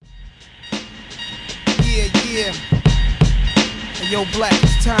Yeah. Hey, yo, Black,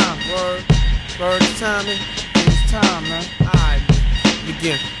 it's time. Word, it's time. It's time, man. All right,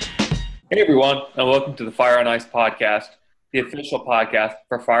 begin. Hey, everyone, and welcome to the Fire on Ice podcast, the official podcast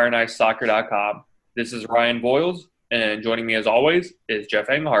for FireandIceSoccer.com. This is Ryan Boyles, and joining me as always is Jeff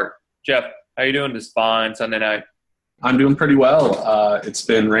Englehart. Jeff, how you doing this fine Sunday night? I'm doing pretty well. It's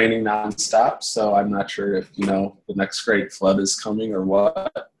been raining nonstop, so I'm not sure if, the next great flood is coming or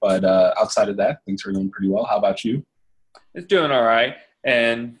what. But outside of that, things are going pretty well. How about you? It's doing all right.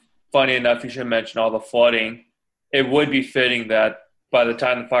 And funny enough, you should mention all the flooding. It would be fitting that by the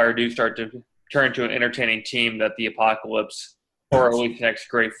time the Fire do start to turn to an entertaining team, that the apocalypse, or at least the next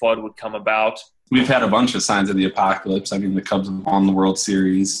great flood, would come about. We've had a bunch of signs of the apocalypse. I mean, the Cubs won the World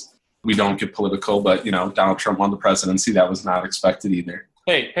Series. We don't get political, but, Donald Trump won the presidency. That was not expected either.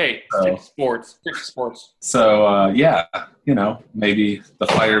 Hey, stick to sports. Stick to sports. So, maybe the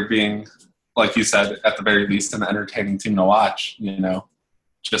Fire being, like you said, at the very least, an entertaining team to watch,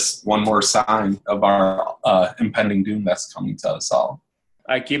 just one more sign of our impending doom that's coming to us all.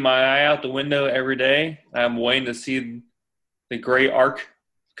 I keep my eye out the window every day. I'm waiting to see the gray arc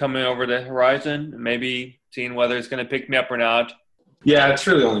coming over the horizon, and maybe seeing whether it's going to pick me up or not. Yeah, it's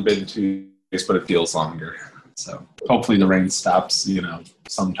really only been 2 days, but it feels longer. So hopefully the rain stops,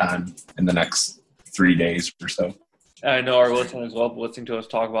 sometime in the next 3 days or so. I know our listeners love listening to us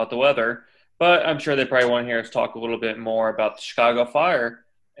talk about the weather, but I'm sure they probably want to hear us talk a little bit more about the Chicago Fire.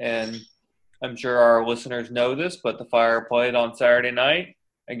 And I'm sure our listeners know this, but the Fire played on Saturday night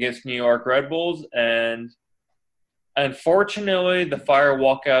against New York Red Bulls. And unfortunately, the Fire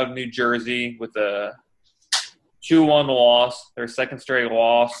walk out of New Jersey with a 2-1 loss, their second straight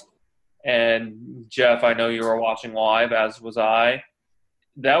loss. And Jeff, I know you were watching live, as was I.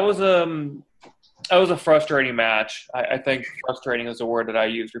 That was a frustrating match. I think frustrating is a word that I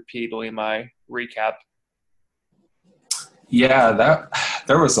use repeatedly in my recap. Yeah,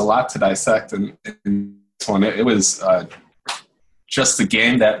 there was a lot to dissect in this one. It was just a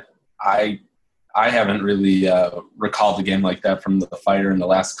game that I haven't really recalled a game like that from the Fire in the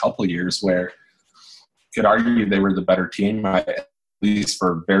last couple of years, where could argue they were the better team, at least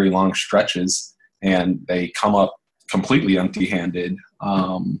for very long stretches, and they come up completely empty-handed.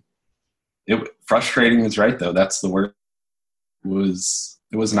 Frustrating is right, though. That's the word. It was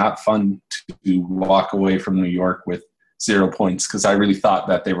not fun to walk away from New York with 0 points, because I really thought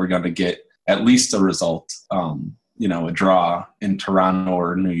that they were going to get at least a result, a draw in Toronto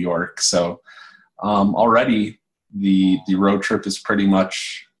or New York. So already the road trip is pretty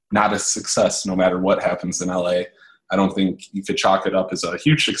much not a success no matter what happens in LA. I don't think you could chalk it up as a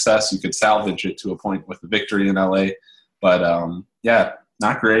huge success. You could salvage it to a point with the victory in LA. But,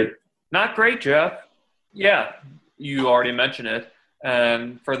 not great. Not great, Jeff. Yeah, you already mentioned it.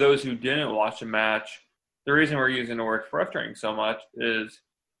 And for those who didn't watch the match, the reason we're using the word frustrating so much is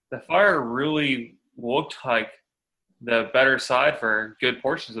the Fire really looked like the better side for good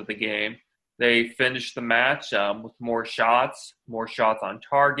portions of the game. They finished the match with more shots on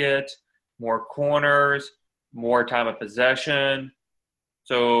target, more corners, more time of possession.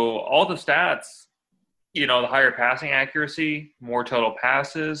 So all the stats, the higher passing accuracy, more total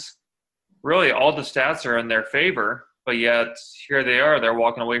passes, really all the stats are in their favor. But yet here they are, they're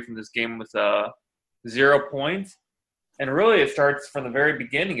walking away from this game with 0 points. And really it starts from the very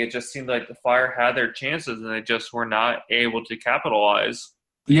beginning. It just seemed like the Fire had their chances and they just were not able to capitalize.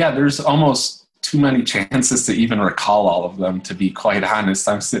 Yeah, there's almost too many chances to even recall all of them, to be quite honest.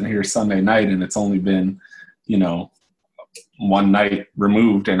 I'm sitting here Sunday night and it's only been, one night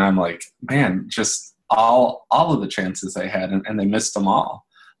removed, and I'm like, man, just all of the chances they had, and they missed them all.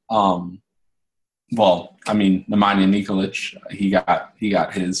 Nemanja Nikolic, he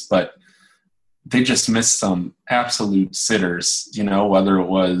got his, but they just missed some absolute sitters, whether it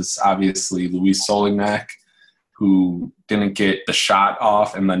was obviously Luis Solignac, who didn't get the shot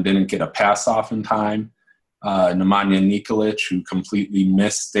off and then didn't get a pass off in time. Nemanja Nikolic, who completely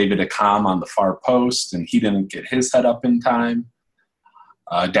missed David Accam on the far post, and he didn't get his head up in time.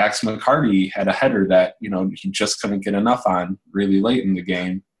 Dax McCarty had a header that, he just couldn't get enough on really late in the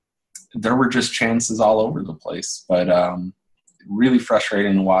game. There were just chances all over the place, but really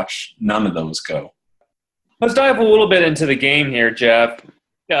frustrating to watch none of those go. Let's dive a little bit into the game here, Jeff.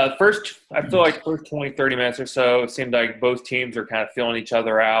 I feel like first 20, 30 minutes or so, it seemed like both teams were kind of feeling each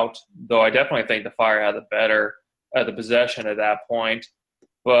other out, though I definitely think the Fire had the possession at that point.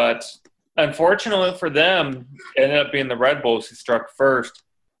 But unfortunately for them, it ended up being the Red Bulls who struck first.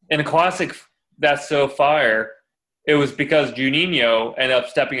 In a classic That's So Fire, it was because Juninho ended up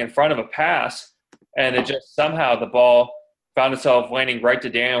stepping in front of a pass, and it just somehow the ball found itself landing right to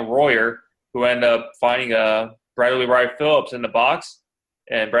Daniel Royer, who ended up finding Bradley Wright Phillips in the box.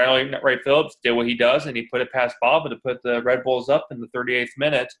 And Bradley Wright Phillips did what he does, and he put it past Boba to put the Red Bulls up in the 38th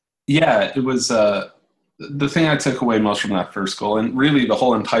minute. Yeah, it was the thing I took away most from that first goal, and really the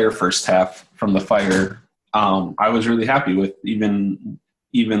whole entire first half from the Fire. I was really happy with,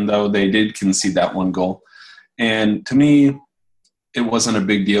 even though they did concede that one goal. And to me, it wasn't a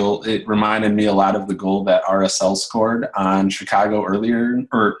big deal. It reminded me a lot of the goal that RSL scored on Chicago earlier,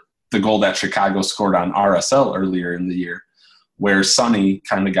 or the goal that Chicago scored on RSL earlier in the year, where Sonny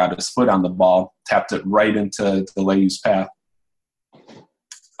kind of got his foot on the ball, tapped it right into DeLay's path.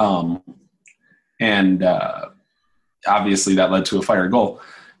 And obviously that led to a Fire goal,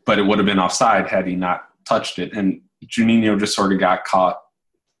 but it would have been offside had he not touched it. And Juninho just sort of got caught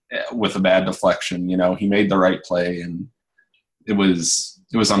with a bad deflection. You know, he made the right play, and it was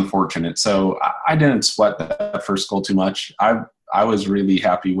unfortunate. So I didn't sweat that first goal too much. I was really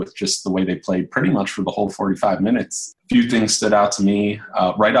happy with just the way they played pretty much for the whole 45 minutes. A few things stood out to me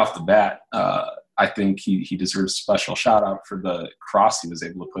right off the bat. I think he deserves a special shout out for the cross he was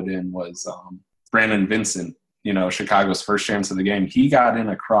able to put in was Brandon Vincent, you know, Chicago's first chance of the game. He got in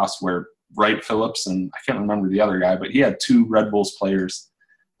a cross where Wright Phillips, and I can't remember the other guy, but he had two Red Bulls players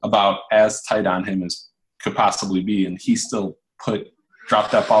about as tight on him as could possibly be, and he still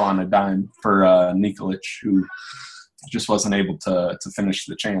dropped that ball on a dime for Nikolic, who just wasn't able to finish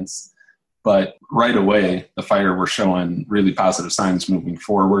the chance. But right away, the Fire were showing really positive signs moving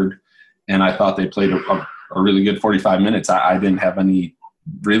forward, and I thought they played a really good 45 minutes. I didn't have any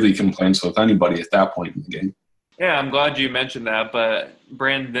really complaints with anybody at that point in the game. Yeah, I'm glad you mentioned that, but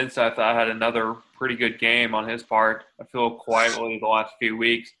Brandon Vincent, I thought, had another pretty good game on his part. I feel quietly the last few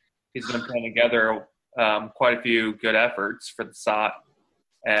weeks he's been putting together quite a few good efforts for the SOT,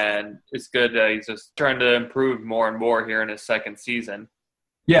 and it's good that he's just trying to improve more and more here in his second season.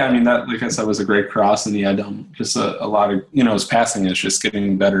 Yeah, I mean, that, like I said, was a great cross, and he had just a lot of, you know, his passing is just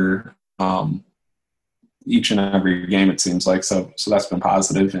getting better each and every game, it seems like. So that's been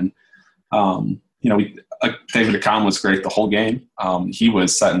positive. And, you know, David Accam was great the whole game. He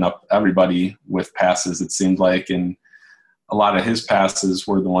was setting up everybody with passes, it seemed like, and a lot of his passes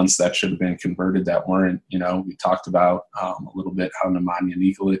were the ones that should have been converted that weren't. You know, we talked about a little bit how Nemanja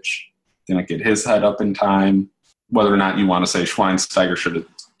Nikolic didn't get his head up in time. Whether or not you want to say Schweinsteiger should have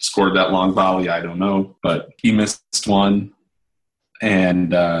scored that long volley, I don't know, but he missed one.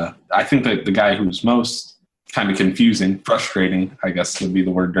 And I think that the guy who's most kind of confusing, frustrating, I guess would be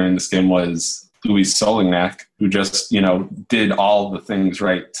the word during this game, was Luis Solignac, who just, you know, did all the things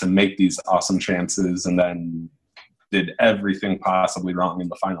right to make these awesome chances and then did everything possibly wrong in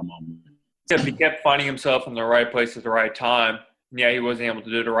the final moment. If he kept finding himself in the right place at the right time, yeah, he wasn't able to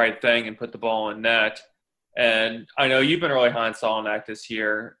do the right thing and put the ball in net. And I know you've been really high on Solignac this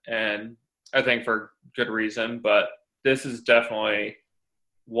year, and I think for good reason, but this is definitely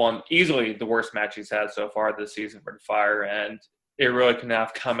easily the worst match he's had so far this season for the Fire, and it really couldn't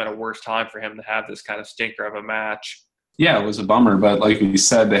have come at a worse time for him to have this kind of stinker of a match. Yeah, it was a bummer, but like we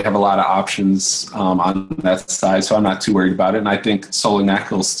said, they have a lot of options on that side, so I'm not too worried about it. And I think Solignac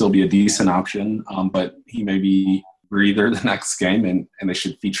will still be a decent option, but he may be breather the next game, and they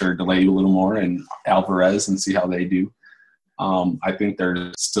should feature DeLay a little more and Alvarez and see how they do. I think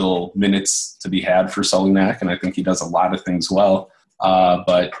there's still minutes to be had for Solignac, and I think he does a lot of things well,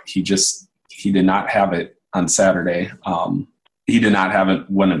 but he did not have it on Saturday. He did not have it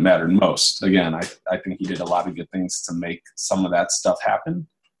when it mattered most. Again, I think he did a lot of good things to make some of that stuff happen,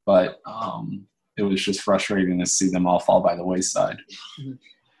 but it was just frustrating to see them all fall by the wayside.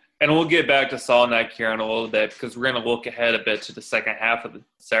 And we'll get back to Solignac here in a little bit, because we're going to look ahead a bit to the second half of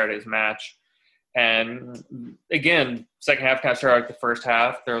Saturday's match. And again, second half kind of started like the first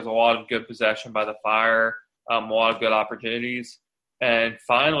half. There was a lot of good possession by the Fire, a lot of good opportunities. And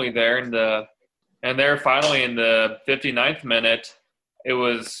finally in the 59th minute, it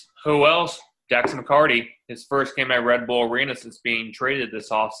was who else? Jackson McCarty, his first game at Red Bull Arena since being traded this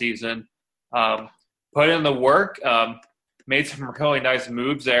offseason. Put in the work, made some really nice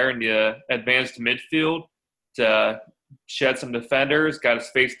moves there in the advanced midfield to shed some defenders, got his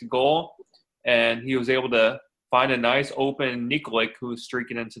face to goal, and he was able to find a nice open Nikolic who was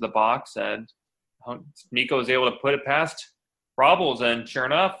streaking into the box, and Nico was able to put it past Robles, and sure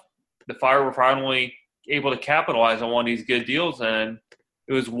enough, the Fire were finally able to capitalize on one of these good deals, and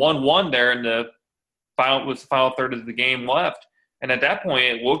it was 1-1 there in the final third of the game left. And at that point,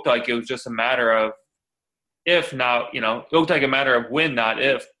 it looked like it was just a matter of if not, it looked like a matter of when, not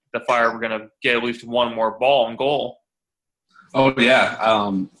if, the Fire were going to get at least one more ball and goal. Oh, yeah.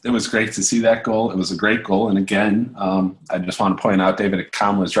 It was great to see that goal. It was a great goal. And again, I just want to point out David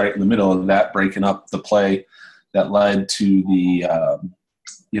Accam was right in the middle of that, breaking up the play that led to the,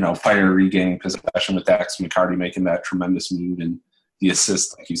 Fire regaining possession with Dax McCarty making that tremendous move and the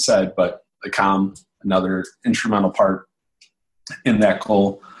assist, like you said. But Accam, another instrumental part in that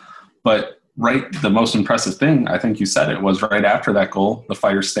goal. But the most impressive thing, I think you said it, was right after that goal, the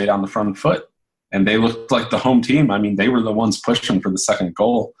Fire stayed on the front foot. And they looked like the home team. I mean, they were the ones pushing for the second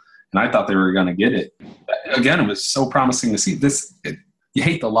goal, and I thought they were going to get it. Again, it was so promising to see this. You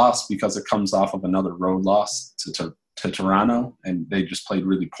hate the loss because it comes off of another road loss to Toronto, and they just played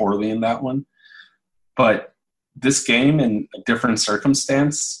really poorly in that one. But this game, in a different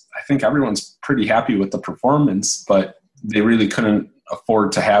circumstance, I think everyone's pretty happy with the performance, but they really couldn't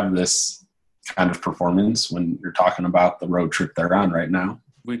afford to have this kind of performance when you're talking about the road trip they're on right now.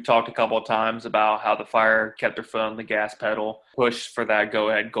 We've talked a couple of times about how the Fire kept their foot on the gas pedal, pushed for that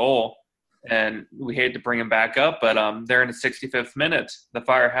go-ahead goal, and we hate to bring them back up, but they're in the 65th minute. The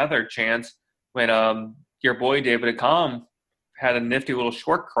Fire had their chance when your boy David Accam had a nifty little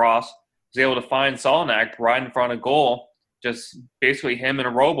short cross, was able to find Solnak right in front of goal, just basically him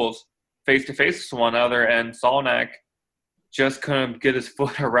and Robles face-to-face with one another, and Solnak just couldn't get his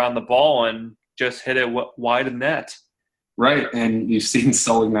foot around the ball and just hit it wide of net. Right, and you've seen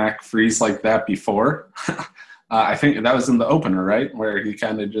Solnak freeze like that before. I think that was in the opener, right, where he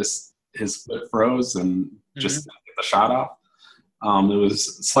kind of just his foot froze and just get the shot off. It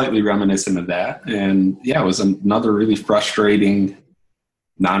was slightly reminiscent of that, and yeah, it was another really frustrating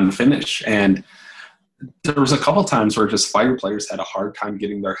non-finish. And there was a couple times where just Fire players had a hard time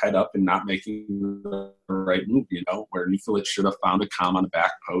getting their head up and not making the right move. Where Nikolic should have found Accam on the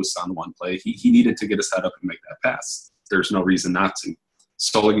back post on one play. He needed to get his head up and make that pass. There's no reason not to.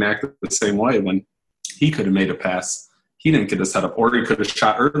 Solnak the same way. When he could have made a pass, he didn't get his head up, or he could have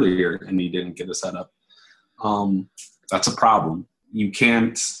shot earlier and he didn't get his head up. That's a problem. You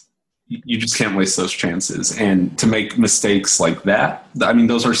just can't waste those chances. And to make mistakes like that, I mean,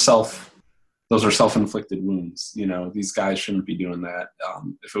 those are self-inflicted wounds. These guys shouldn't be doing that.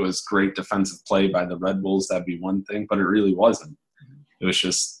 If it was great defensive play by the Red Bulls, that'd be one thing, but it really wasn't. It was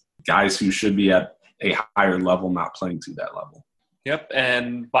just guys who should be at a higher level not playing to that level. Yep,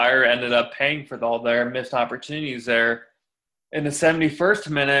 and Fire ended up paying for all their missed opportunities there in the 71st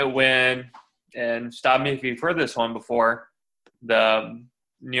minute and stop me if you've heard this one before, the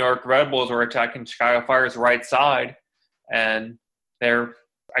New York Red Bulls were attacking Chicago Fire's right side, and I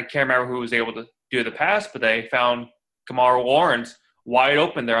can't remember who was able to do the pass, but they found Kemar Lawrence wide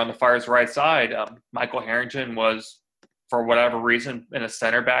open there on the Fire's right side. Michael Harrington was, for whatever reason, in a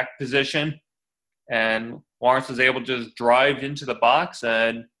center back position, and Lawrence was able to just drive into the box,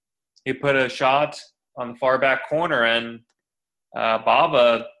 and he put a shot on the far back corner, and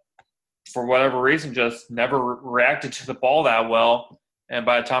Bava, for whatever reason, just never reacted to the ball that well. And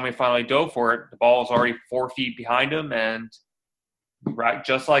by the time he finally dove for it, the ball was already 4 feet behind him, and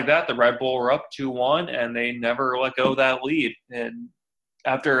just like that, the Red Bull were up 2-1, and they never let go of that lead. And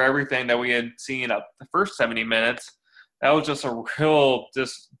after everything that we had seen up the first 70 minutes, that was just a real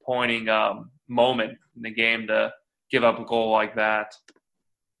disappointing moment in the game to give up a goal like that.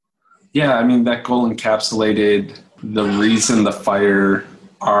 Yeah, I mean, that goal encapsulated the reason the Fire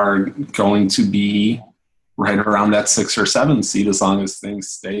are going to be right around that 6 or 7 seed as long as things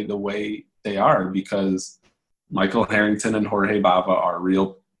stay the way they are, because Michael Harrington and Jorge Bava are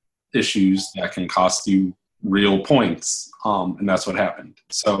real issues that can cost you real points, and that's what happened.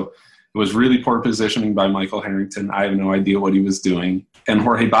 So it was really poor positioning by Michael Harrington. I have no idea what he was doing. And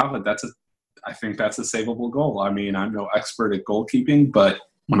Jorge Bava, I think that's a savable goal. I mean, I'm no expert at goalkeeping, but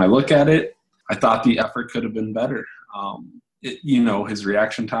when I look at it, I thought the effort could have been better. His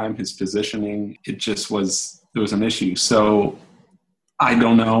reaction time, his positioning, it was an issue. So I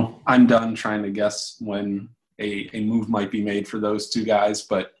don't know. I'm done trying to guess when a move might be made for those two guys.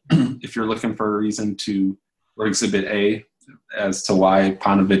 But if you're looking for a reason or exhibit A as to why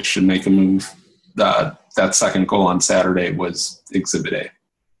Paunovic should make a move, that second goal on Saturday was exhibit A.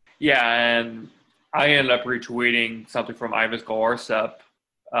 Yeah, and I ended up retweeting something from Ives Gorsep.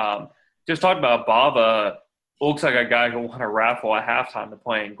 Just talking about Bava, looks like a guy who won a raffle at halftime to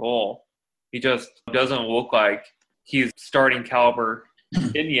play in goal. He just doesn't look like he's starting caliber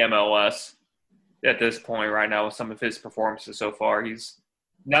in the MLS at this point right now with some of his performances so far. He's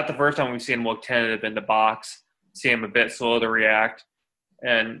not the first time we've seen him look tentative in the box, see him a bit slow to react.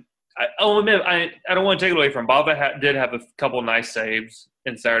 And I'll admit, I don't want to take it away from him. Bava did have a couple nice saves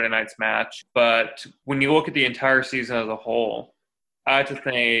in Saturday night's match. But when you look at the entire season as a whole, I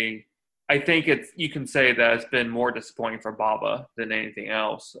I think you can say that it's been more disappointing for Baba than anything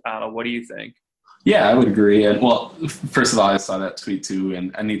else. What do you think? Yeah, I would agree. And well, first of all, I saw that tweet too.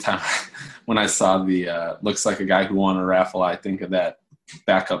 And anytime when I saw the looks like a guy who won a raffle, I think of that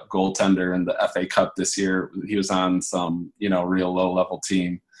backup goaltender in the FA Cup this year. He was on some, real low level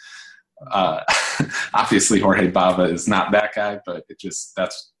team. Obviously, Jorge Bava is not that guy, but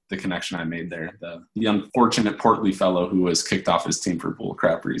that's the connection I made there. The unfortunate portly fellow who was kicked off his team for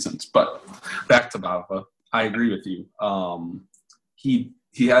bullcrap reasons. But back to Bava, I agree with you.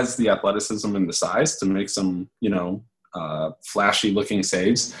 He has the athleticism and the size to make some, flashy looking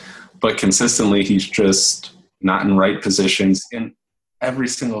saves, but consistently he's just not in right positions in every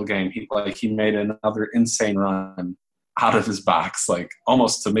single game. He made another insane run out of his box, like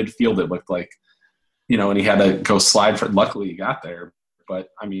almost to midfield. It looked like, and he had to go slide for. Luckily, he got there, but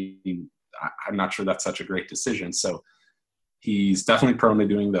I mean, I'm not sure that's such a great decision. So he's definitely prone to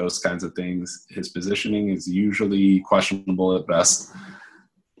doing those kinds of things. His positioning is usually questionable at best.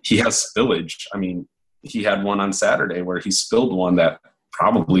 He has spillage. I mean, he had one on Saturday where he spilled one that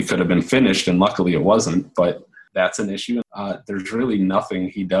probably could have been finished, and luckily it wasn't, but that's an issue. There's really nothing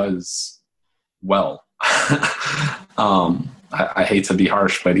he does well. I hate to be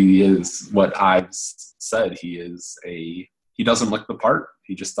harsh, but he is what I've said. He doesn't look the part.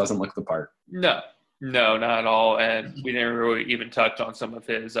 He just doesn't look the part. No, not at all. And we didn't really even touch on some of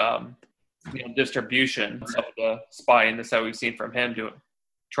his distribution, some of the spyiness that we've seen from him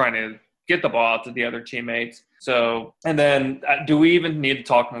trying to get the ball out to the other teammates. So, and then do we even need to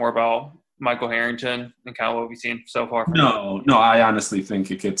talk more about Michael Harrington and kind of what we've seen so far? No, I honestly think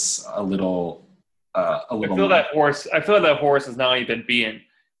it gets a little I feel that horse has not only been beaten,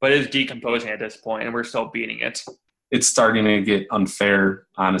 but is decomposing at this point, and we're still beating it. It's starting to get unfair,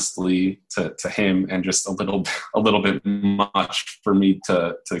 honestly, to him, and just a little bit much for me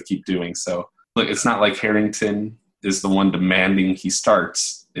to keep doing. So, look, it's not like Harrington is the one demanding he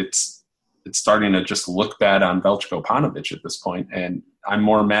starts. It's starting to just look bad on Veljko Paunovic at this point, and I'm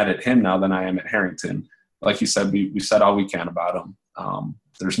more mad at him now than I am at Harrington. Like you said, we said all we can about him.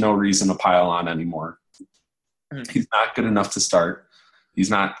 There's no reason to pile on anymore. He's not good enough to start. He's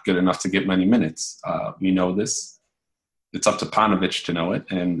not good enough to get many minutes. We know this. It's up to Paunovic to know it,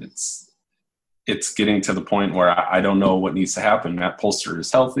 and it's getting to the point where I don't know what needs to happen. Matt Polster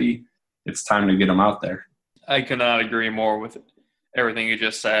is healthy. It's time to get him out there. I cannot agree more with everything you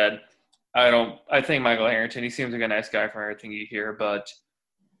just said. I think Michael Harrington, he seems like a nice guy from everything you hear, but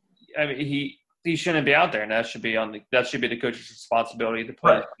I mean, he shouldn't be out there, and that should be the coach's responsibility to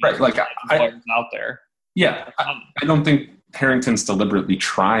put right. players out there. Yeah, I don't think Harrington's deliberately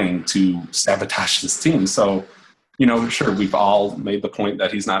trying to sabotage this team. So, sure, we've all made the point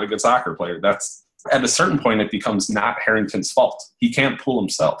that he's not a good soccer player. That's at a certain point, it becomes not Harrington's fault. He can't pull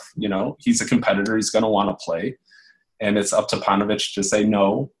himself. He's a competitor. He's going to want to play, and it's up to Paunovic to say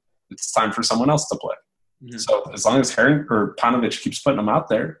no. It's time for someone else to play. Mm-hmm. So as long as Paunovic keeps putting him out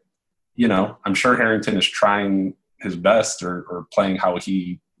there, I'm sure Harrington is trying his best or playing how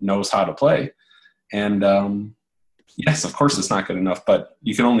he knows how to play. And yes, of course it's not good enough, but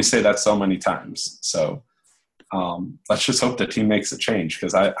you can only say that so many times. So let's just hope the team makes a change,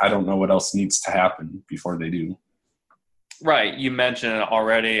 because I don't know what else needs to happen before they do. Right. You mentioned it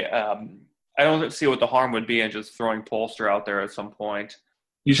already. I don't see what the harm would be in just throwing Polster out there at some point.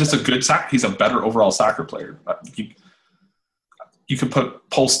 He's just he's a better overall soccer player. You could put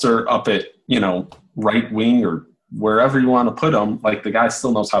Polster up at, right wing or wherever you want to put him. Like, the guy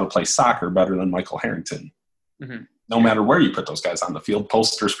still knows how to play soccer better than Michael Harrington. Mm-hmm. No matter where you put those guys on the field,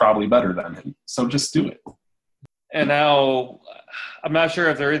 Polster's probably better than him. So just do it. And now, I'm not sure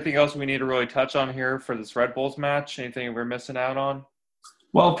if there's anything else we need to really touch on here for this Red Bulls match. Anything we're missing out on?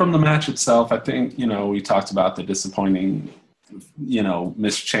 Well, from the match itself, I think, we talked about the disappointing,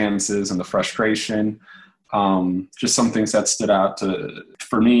 missed chances and the frustration. Just some things that stood out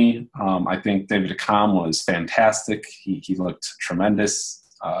for me. I think David Accam was fantastic. He looked tremendous.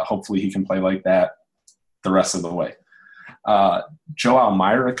 Hopefully he can play like that the rest of the way. Joe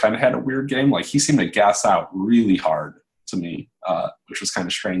Almeida kind of had a weird game. Like, he seemed to gas out really hard to me, which was kind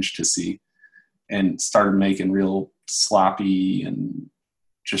of strange to see, and started making real sloppy and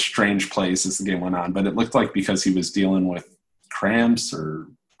just strange plays as the game went on. But it looked like because he was dealing with cramps or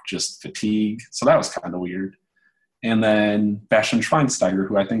just fatigue. So that was kind of weird. And then Bastian Schweinsteiger,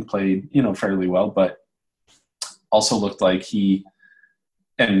 who I think played, fairly well, but also looked like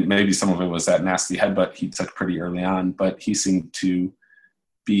and maybe some of it was that nasty headbutt he took pretty early on, but he seemed to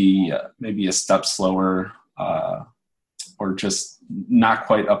be maybe a step slower or just not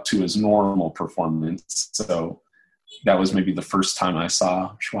quite up to his normal performance. So that was maybe the first time I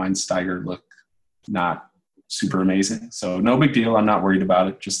saw Schweinsteiger look not super amazing. So no big deal. I'm not worried about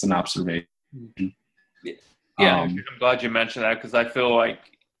it. Just an observation. Yeah, I'm glad you mentioned that because I feel like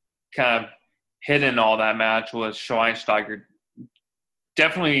kind of hidden all that match was Schweinsteiger.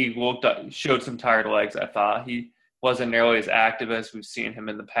 Definitely showed some tired legs, I thought. He wasn't nearly as active as we've seen him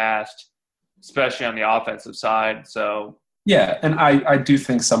in the past, especially on the offensive side. So yeah, and I do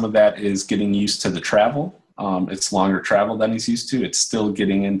think some of that is getting used to the travel. It's longer travel than he's used to. It's still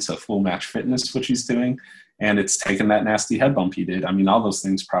getting into full match fitness, which he's doing, and it's taken that nasty head bump he did. I mean, all those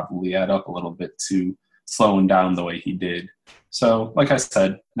things probably add up a little bit to slowing down the way he did. So, like I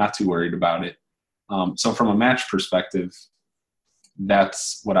said, not too worried about it. So from a match perspective,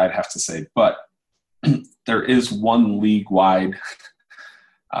 that's what I'd have to say. But there is one league-wide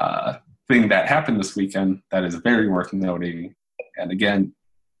thing that happened this weekend that is very worth noting. And again,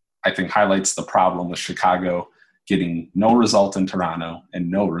 I think highlights the problem with Chicago getting no result in Toronto and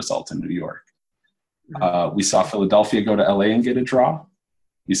no result in New York. We saw Philadelphia go to LA and get a draw.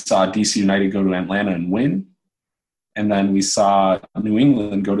 We saw DC United go to Atlanta and win. And then we saw New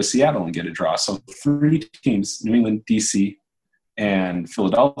England go to Seattle and get a draw. So 3 teams, New England, DC, and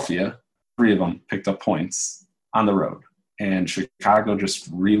Philadelphia, 3 of them picked up points on the road. And Chicago just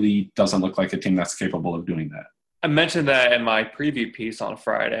really doesn't look like a team that's capable of doing that. I mentioned that in my preview piece on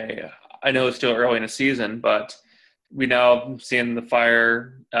Friday. I know it's still early in the season, but we now seeing the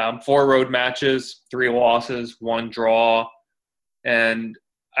Fire 4 road matches, 3 losses, 1 draw. And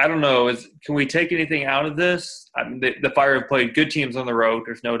I don't know, can we take anything out of this? I mean, the Fire have played good teams on the road.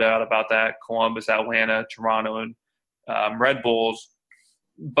 There's no doubt about that. Columbus, Atlanta, Toronto, and Red Bulls.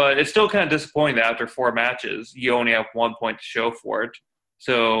 But it's still kind of disappointing that after 4 matches, you only have 1 point to show for it.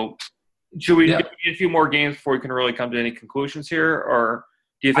 So should we get a few more games before we can really come to any conclusions here? Or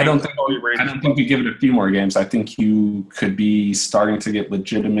do you think I don't think you give it a few more games. I think you could be starting to get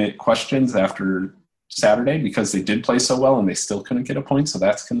legitimate questions after Saturday because they did play so well and they still couldn't get a point, so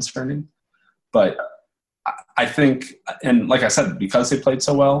that's concerning. But I think, and like I said, because they played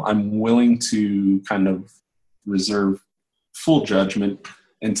so well, I'm willing to kind of reserve full judgment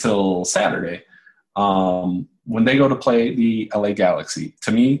until Saturday. When they go to play the LA Galaxy,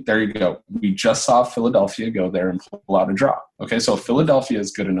 to me, there you go. We just saw Philadelphia go there and pull out a draw. Okay, so if Philadelphia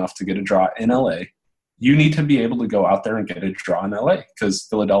is good enough to get a draw in LA, you need to be able to go out there and get a draw in LA because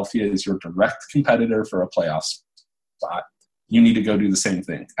Philadelphia is your direct competitor for a playoff spot. You need to go do the same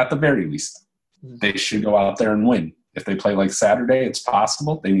thing. At the very least, they should go out there and win. If they play like Saturday, it's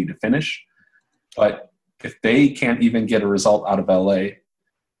possible. They need to finish. But if they can't even get a result out of LA,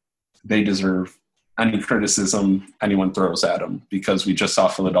 they deserve any criticism anyone throws at them because we just saw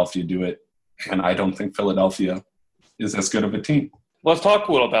Philadelphia do it, and I don't think Philadelphia is as good of a team. Let's talk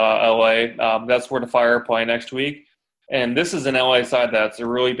a little about LA. That's where the Fire play next week. And this is an LA side that's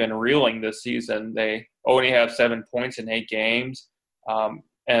really been reeling this season. They only have 7 points in 8 games.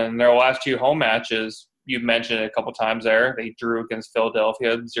 And their last 2 home matches, you've mentioned it a couple times there, they drew against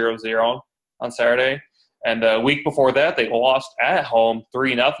Philadelphia 0-0 on Saturday. And the week before that, they lost at home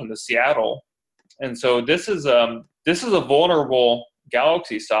 3-0 to Seattle. And so this is a vulnerable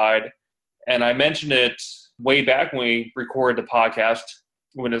Galaxy side. And I mentioned it way back when we recorded the podcast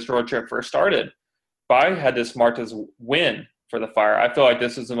when this road trip first started. But I had this marked as win for the Fire. I feel like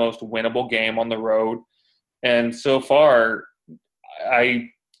this is the most winnable game on the road. And so far, I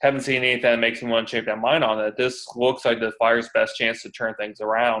haven't seen anything that makes me want to change my mind on it. This looks like the Fire's best chance to turn things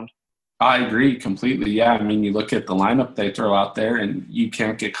around. I agree completely. Yeah, I mean, you look at the lineup they throw out there, and you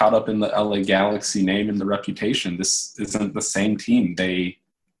can't get caught up in the LA Galaxy name and the reputation. This isn't the same team. They,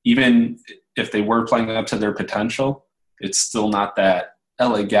 even if they were playing up to their potential, it's still not that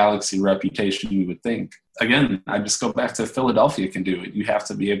LA Galaxy reputation you would think. Again, I just go back to Philadelphia can do it. You have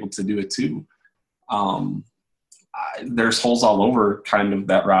to be able to do it too. There's holes all over kind of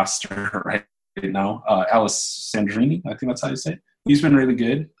that roster right now. Alessandrini, I think that's how you say it. He's been really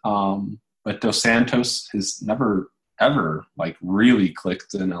good. But Dos Santos has never, ever, really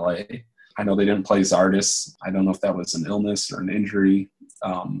clicked in LA. I know they didn't play Zardes. I don't know if that was an illness or an injury.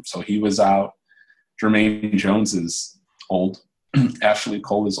 So he was out. Jermaine Jones is old. Ashley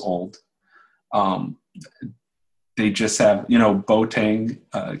Cole is old. They just have, Boateng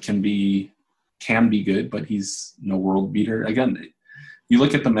can be good, but he's no world beater. Again, you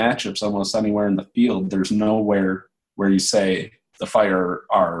look at the matchups almost anywhere in the field, there's nowhere where you say the Fire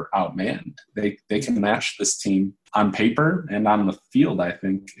are outmanned. They can match this team on paper and on the field, I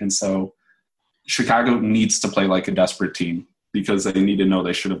think. And so Chicago needs to play like a desperate team because they need to know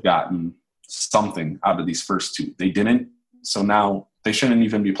they should have gotten something out of these first 2. They didn't. So now they shouldn't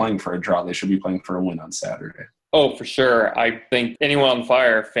even be playing for a draw. They should be playing for a win on Saturday. Oh, for sure. I think anyone on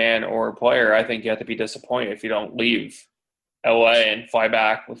Fire, fan or player, I think you have to be disappointed if you don't leave LA and fly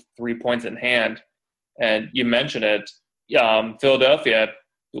back with 3 points in hand. And you mentioned it. Philadelphia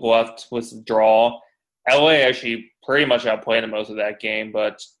left with a draw. LA actually pretty much outplayed in most of that game,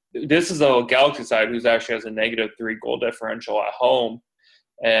 but this is a Galaxy side who's actually has a -3 goal differential at home.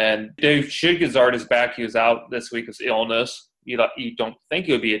 And Dave Shigazard is back. He was out this week with illness. You don't think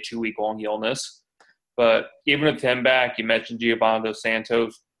it would be a 2-week-long illness. But even with him back, you mentioned Giovanni Dos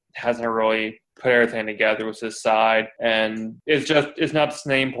Santos hasn't really put everything together with his side. And it's not the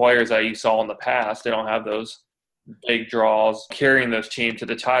same players that you saw in the past. They don't have those big draws carrying those teams to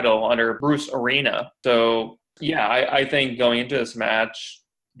the title under Bruce Arena. So, yeah, I think going into this match,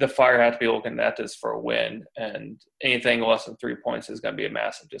 the Fire have to be looking at this for a win. And anything less than 3 points is going to be a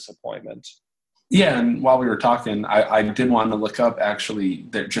massive disappointment. Yeah, and while we were talking, I did want to look up actually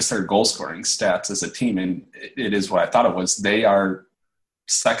just their goal scoring stats as a team, and it is what I thought it was. They are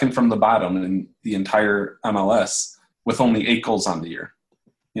second from the bottom in the entire MLS with only 8 goals on the year.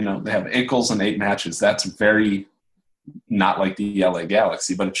 You know, they have 8 goals in 8 matches. That's very not like the LA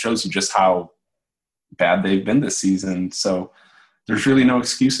Galaxy, but it shows you just how bad they've been this season. So there's really no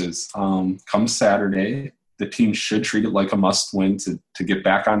excuses. Come Saturday, the team should treat it like a must-win to get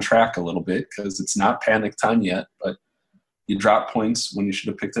back on track a little bit, because it's not panic time yet, but you drop points when you should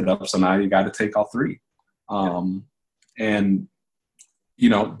have picked it up, so now you got to take all 3. And, you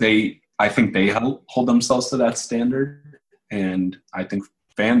know, I think they hold themselves to that standard, and I think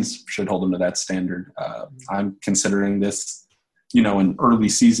fans should hold them to that standard. I'm considering this, you know, an early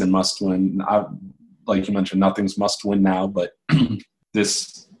season must-win. Like you mentioned, nothing's must-win now, but it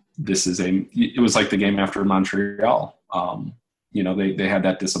was like the game after Montreal. You know, they had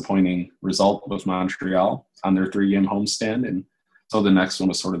that disappointing result with Montreal on their 3-game homestand, and so the next one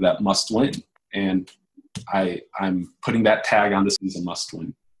was sort of that must-win. And I'm putting that tag on this as a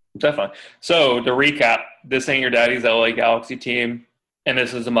must-win. Definitely. So to recap, this ain't your daddy's LA Galaxy team, and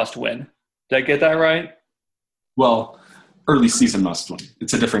this is a must-win. Did I get that right? Well, early season must-win.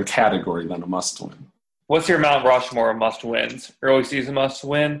 It's a different category than a must-win. What's your Mount Rushmore of must-wins? Early season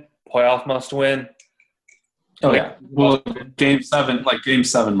must-win? Playoff must-win? Oh, yeah. Well, Game 7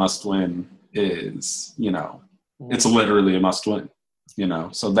 must-win is, you know, it's literally a must-win, you know.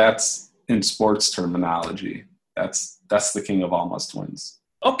 So that's, in sports terminology, that's the king of all must-wins.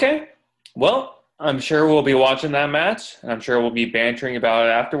 Okay. Well, I'm sure we'll be watching that match. I'm sure we'll be bantering about it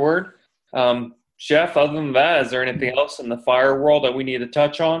afterward. Jeff, other than that, is there anything else in the Fire world that we need to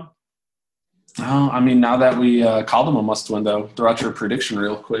touch on? Oh, I mean, now that we called them a must-win, though, throw out your prediction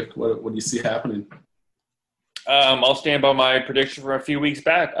real quick. What do you see happening? I'll stand by my prediction from a few weeks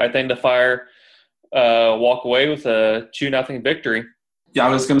back. I think the Fire walk away with a 2-0 victory. Yeah, I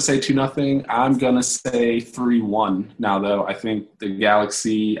was going to say 2-0. I'm going to say 3-1 now, though. I think the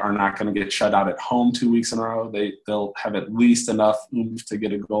Galaxy are not going to get shut out at home 2 weeks in a row. They'll have at least enough oomph to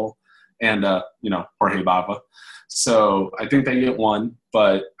get a goal. And, you know, Jorge Bava. So I think they get 1,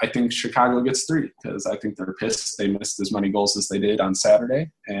 but I think Chicago gets 3 because I think they're pissed. They missed as many goals as they did on Saturday,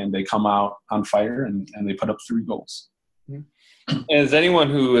 and they come out on fire, and they put up 3 goals. As anyone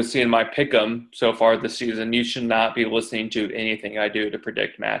who has seen my pick'em so far this season, you should not be listening to anything I do to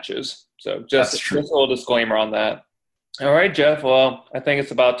predict matches. So just a little disclaimer on that. All right, Jeff. Well, I think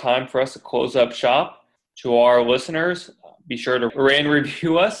it's about time for us to close up shop. To our listeners, be sure to rate and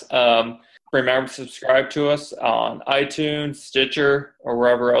review us. Remember to subscribe to us on iTunes, Stitcher, or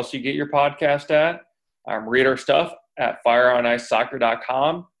wherever else you get your podcast at. Read our stuff at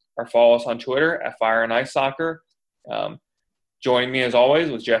fireonicesoccer.com, or follow us on Twitter at fireonicesoccer. Joining me as always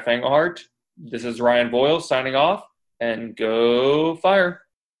was Jeff Engelhardt. This is Ryan Boyle signing off, and go Fire.